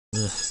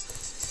I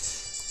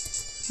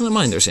don't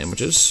mind their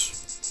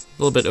sandwiches.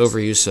 A little bit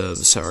overuse of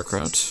the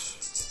sauerkraut.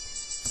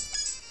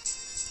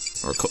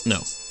 Or, no,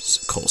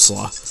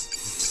 coleslaw.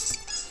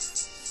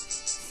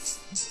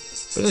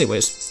 But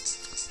anyways,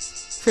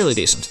 fairly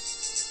decent.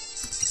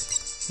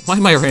 Why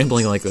am I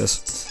rambling like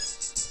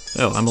this?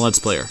 Oh, I'm a Let's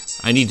Player.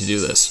 I need to do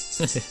this.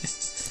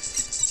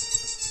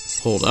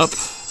 Hold up.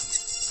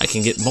 I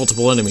can get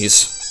multiple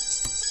enemies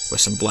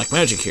with some black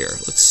magic here.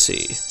 Let's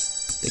see. I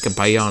think a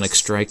bionic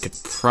strike could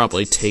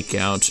probably take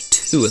out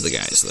 2 of the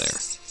guys there.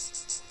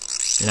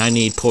 And I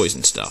need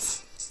poison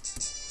stuff.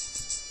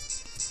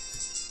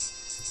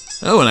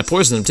 Oh, and I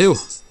poisoned him too.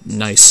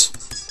 Nice.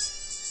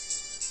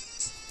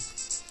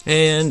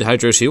 And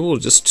Hydro Shield will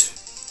just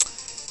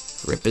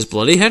rip his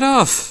bloody head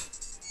off.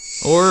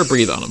 Or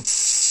breathe on him.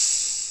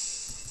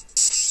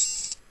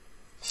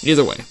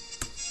 Either way.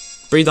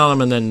 Breathe on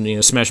him and then, you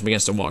know, smash him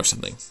against a wall or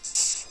something.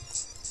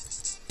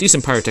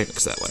 Decent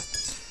pyrotechnics that way.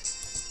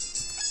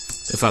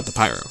 Without the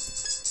pyro.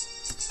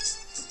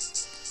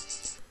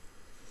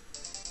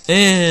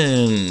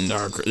 And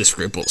this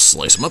group will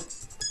slice him up.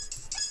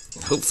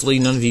 Hopefully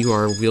none of you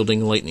are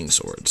wielding lightning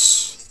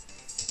swords.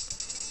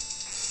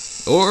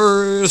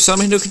 Or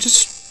somebody who can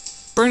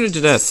just burn it to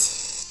death.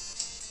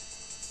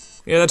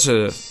 Yeah, that's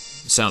a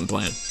sound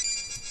plan.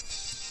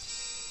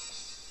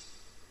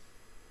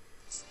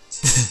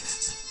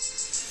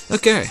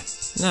 Okay,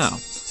 now.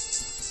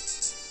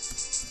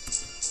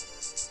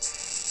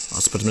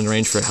 Let's put him in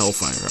range for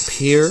Hellfire up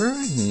here.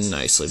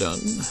 Nicely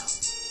done.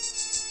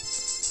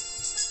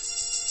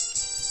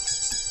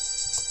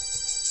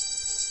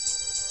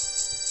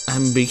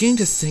 I'm beginning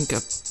to think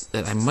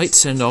that I might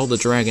send all the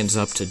dragons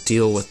up to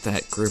deal with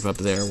that group up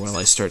there while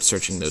I start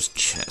searching those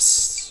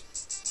chests.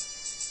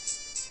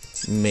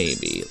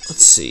 Maybe.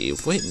 Let's see.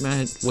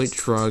 White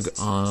drug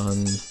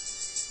on...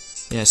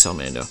 Yeah,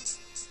 Salmando.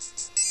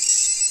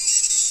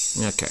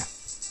 Okay.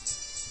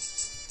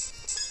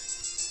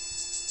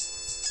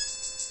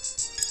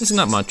 It's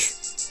not much,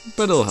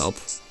 but it'll help.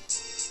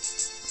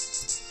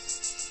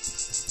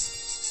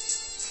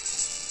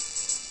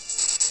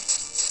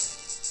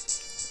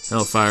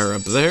 Hellfire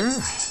up there.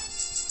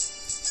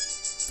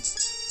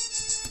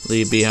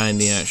 Leave behind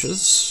the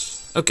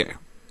ashes. Okay.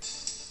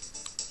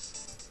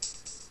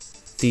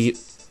 The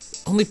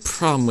only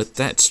problem with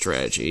that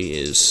strategy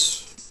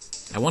is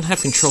I won't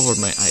have control over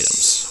my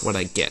items, what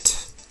I get.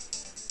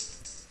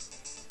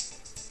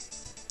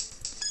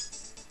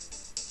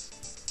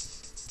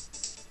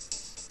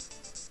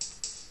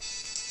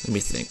 Let me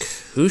think.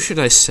 Who should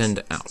I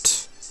send out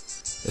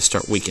to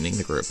start weakening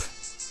the group?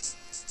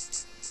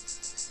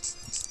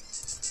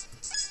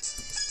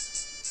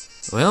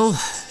 Well,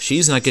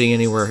 she's not getting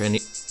anywhere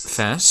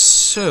fast,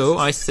 so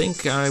I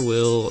think I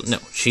will... No,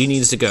 she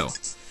needs to go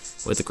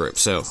with the group,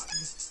 so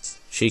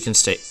she can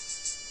stay.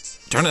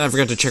 Darn it, I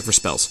forgot to check for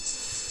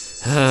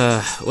spells.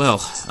 I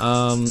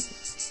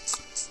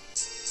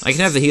can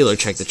have the healer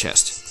check the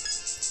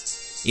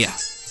chest. Yeah.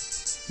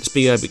 Just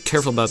be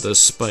careful about those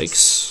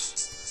spikes.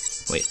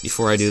 Wait,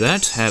 before I do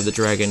that, have the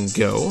dragon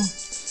go.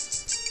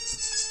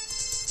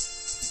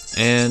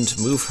 And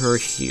move her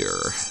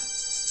here.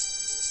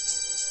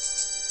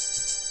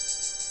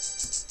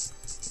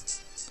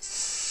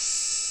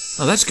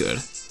 Oh, that's good.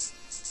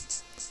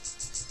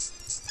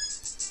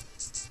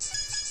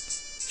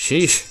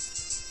 Sheesh.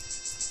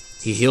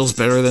 He heals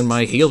better than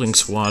my healing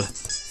squad.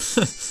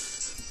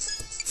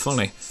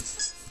 Funny.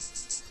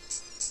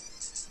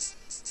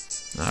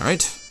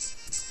 Alright.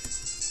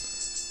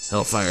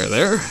 Hellfire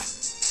there.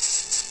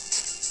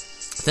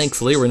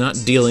 Thankfully, we're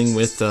not dealing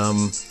with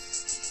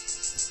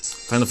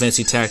Final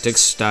Fantasy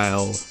Tactics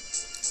style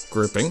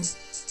grouping.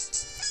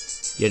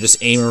 Yeah,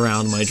 just aim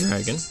around my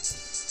dragon.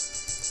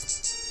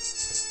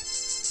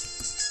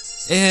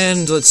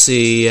 And let's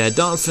see,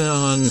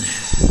 Donphan.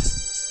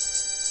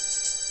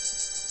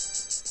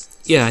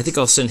 Yeah, I think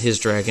I'll send his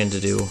dragon to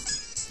do.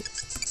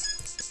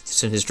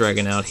 Send his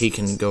dragon out. He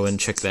can go and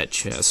check that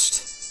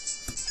chest.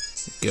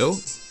 Go.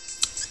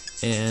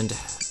 And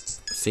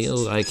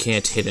feel I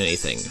can't hit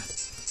anything.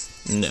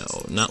 No,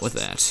 not with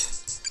that.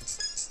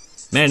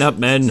 Man up,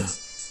 men!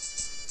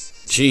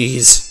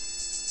 Jeez.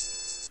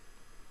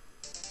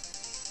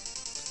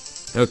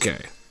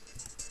 Okay.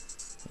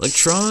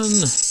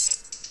 Electron.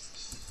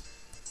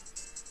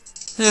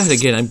 And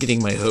again, I'm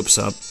getting my hopes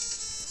up.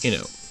 You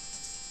know.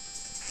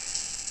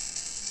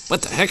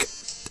 What the heck?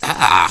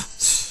 Ah!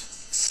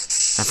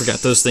 I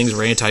forgot those things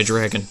were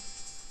anti-dragon.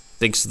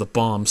 Thanks to the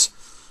bombs.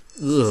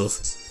 Ugh.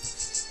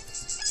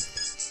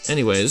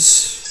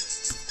 Anyways.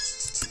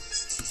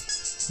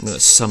 I'm gonna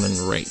summon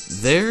right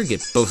there,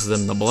 get both of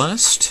them the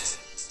blast.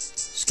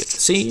 Skip the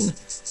scene.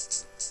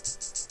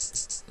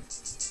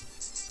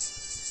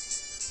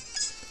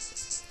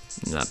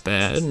 Not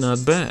bad,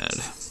 not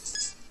bad.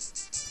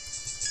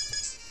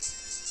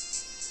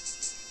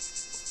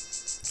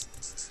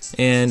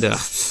 And,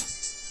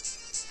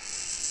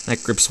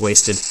 that grip's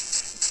wasted.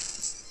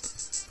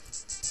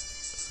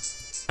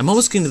 I'm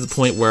almost getting to the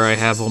point where I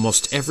have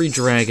almost every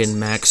dragon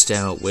maxed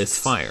out with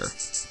fire.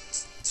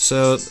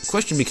 So the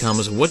question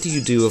becomes, what do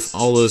you do with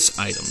all those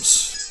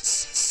items?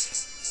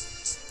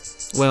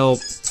 Well,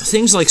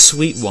 things like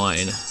sweet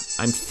wine,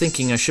 I'm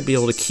thinking I should be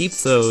able to keep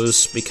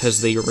those because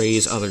they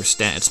raise other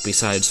stats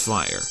besides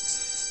fire.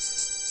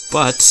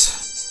 But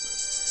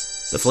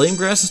the flame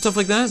grass and stuff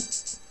like that,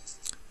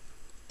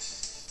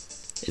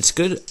 it's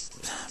good.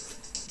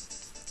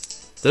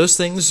 Those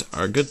things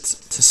are good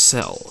to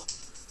sell.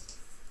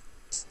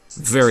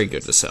 Very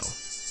good to sell.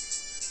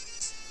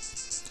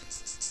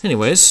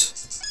 Anyways,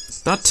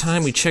 about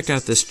time we check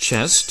out this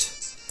chest.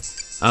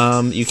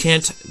 You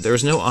can't,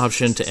 there's no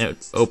option to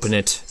open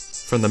it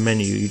from the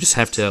menu. You just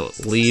have to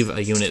leave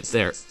a unit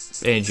there,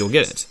 and you'll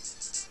get it.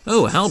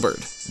 Oh,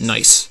 halberd.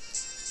 Nice.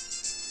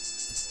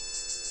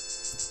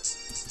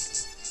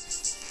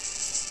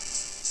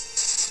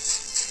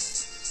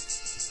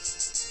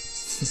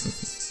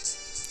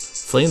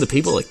 Flaying the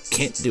people, I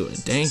can't do a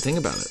dang thing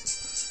about it.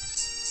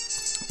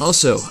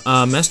 Also,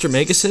 Master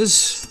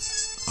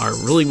Maguses are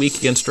really weak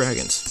against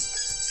dragons.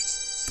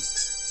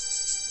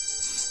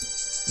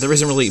 There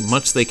isn't really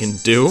much they can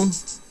do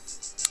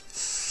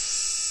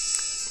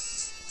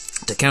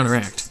to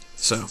counteract,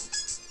 so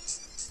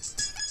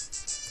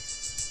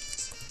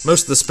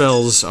most of the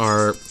spells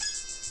are,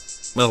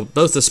 well,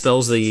 both the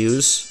spells they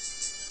use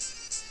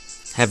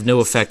have no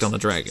effect on the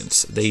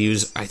dragons. They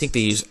use, I think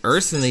they use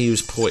earth and they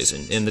use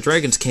poison, and the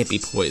dragons can't be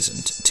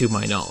poisoned, to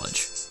my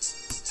knowledge.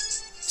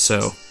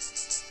 So,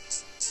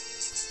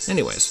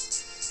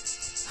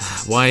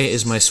 anyways, why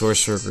is my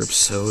sorcerer group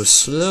so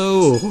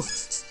slow?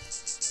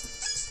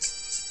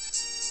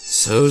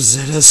 So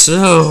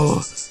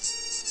slow.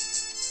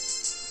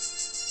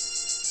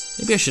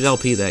 Maybe I should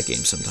LP that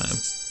game sometime.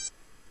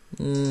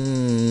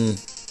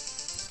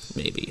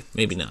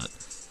 Maybe not.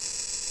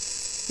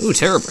 Ooh,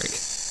 Terror Break.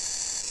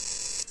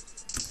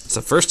 It's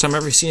the first time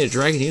I've ever seen a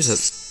dragon use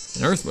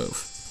an earth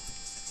move.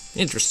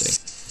 Interesting.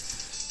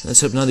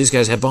 Let's hope none of these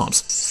guys have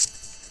bombs.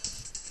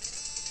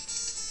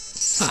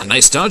 Ah,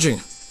 nice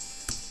dodging.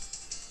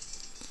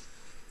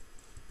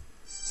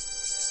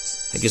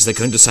 I guess they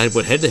couldn't decide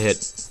what head to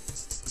hit.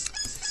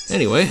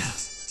 Anyway,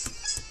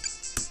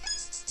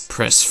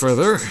 press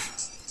further.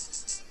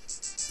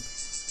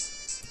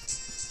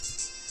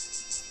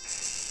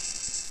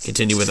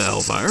 Continue with the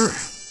Hellfire.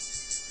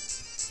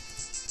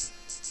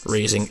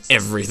 Raising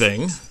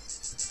everything.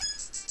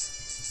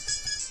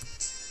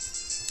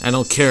 I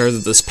don't care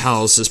that this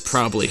palace is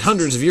probably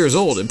hundreds of years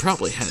old and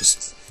probably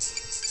has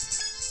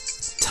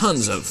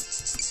tons of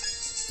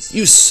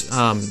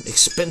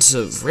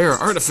expensive, rare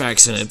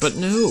artifacts in it, but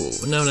no,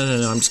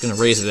 I'm just gonna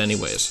raise it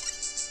anyways.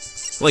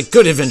 Like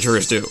good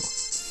adventurers do.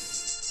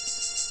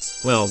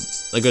 Well,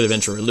 a good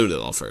adventurer loot it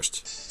all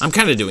first. I'm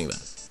kinda doing that.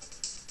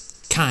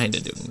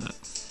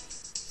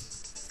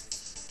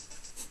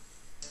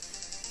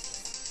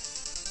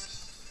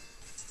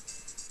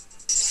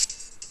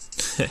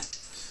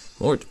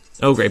 More.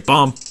 Oh, great.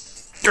 Bomb.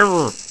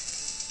 Grr.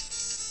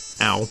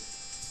 Ow.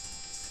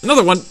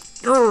 Another one.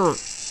 Grr.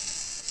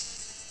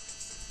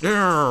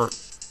 Grr.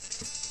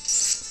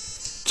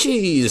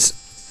 Jeez.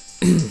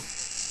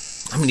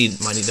 I might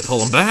need to pull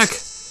him back.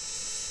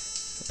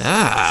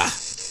 Ah.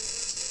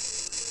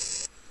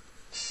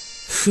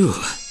 Phew.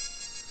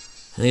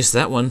 At least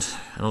that one.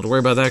 I don't have to worry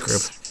about that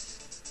group.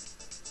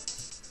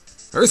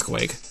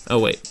 Earthquake? Oh,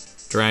 wait.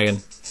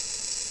 Dragon.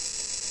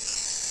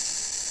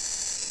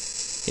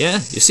 Yeah,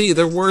 you see,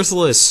 they're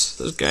worthless.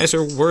 Those guys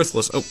are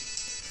worthless. Oh,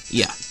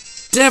 yeah.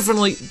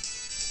 Definitely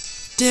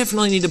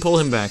need to pull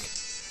him back.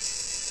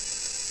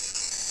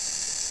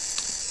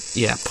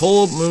 Yeah,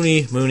 pull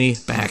Mooney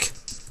back.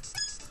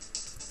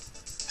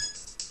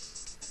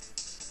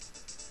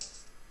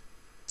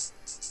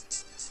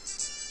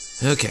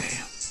 Okay.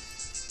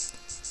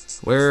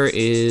 Where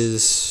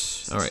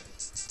is... Alright.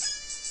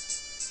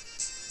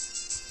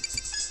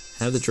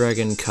 Have the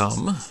dragon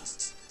come.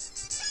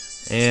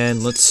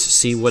 And let's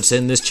see what's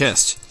in this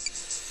chest.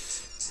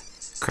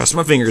 Cross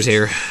my fingers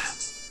here.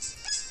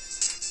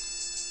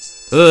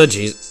 Oh,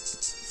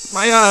 jeez.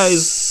 My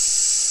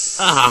eyes!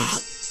 Ah!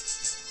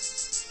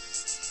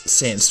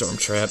 Sandstorm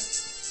trap.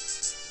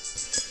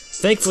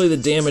 Thankfully the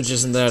damage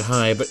isn't that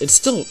high, but it's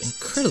still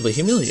incredibly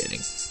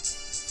humiliating.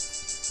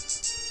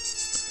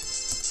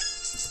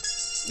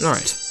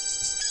 Alright.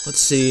 Let's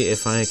see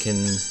if I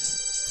can...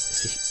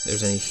 if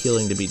there's any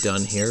healing to be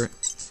done here.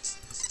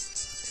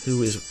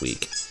 Who is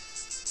weak?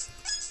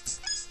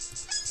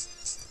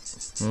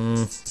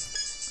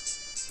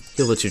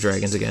 Heal the two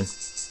dragons again.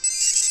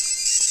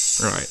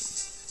 Alright.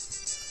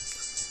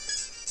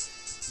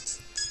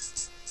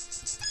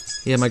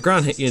 Yeah, my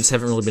ground units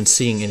haven't really been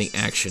seeing any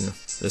action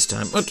this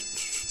time. What?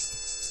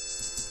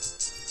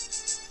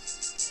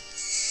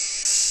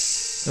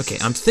 Okay,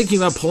 I'm thinking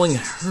about pulling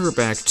her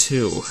back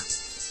too.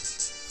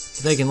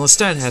 Then again,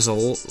 Lestat has a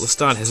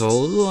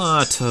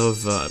lot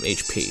of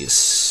HP,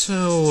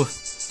 so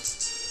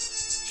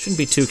shouldn't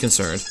be too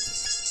concerned.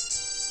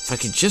 If I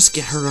could just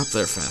get her up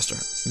there faster.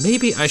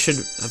 Maybe I should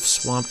have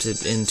swapped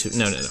it into...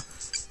 No.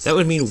 That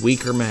would mean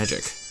weaker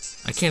magic.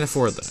 I can't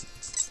afford that.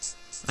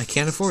 I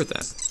can't afford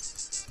that.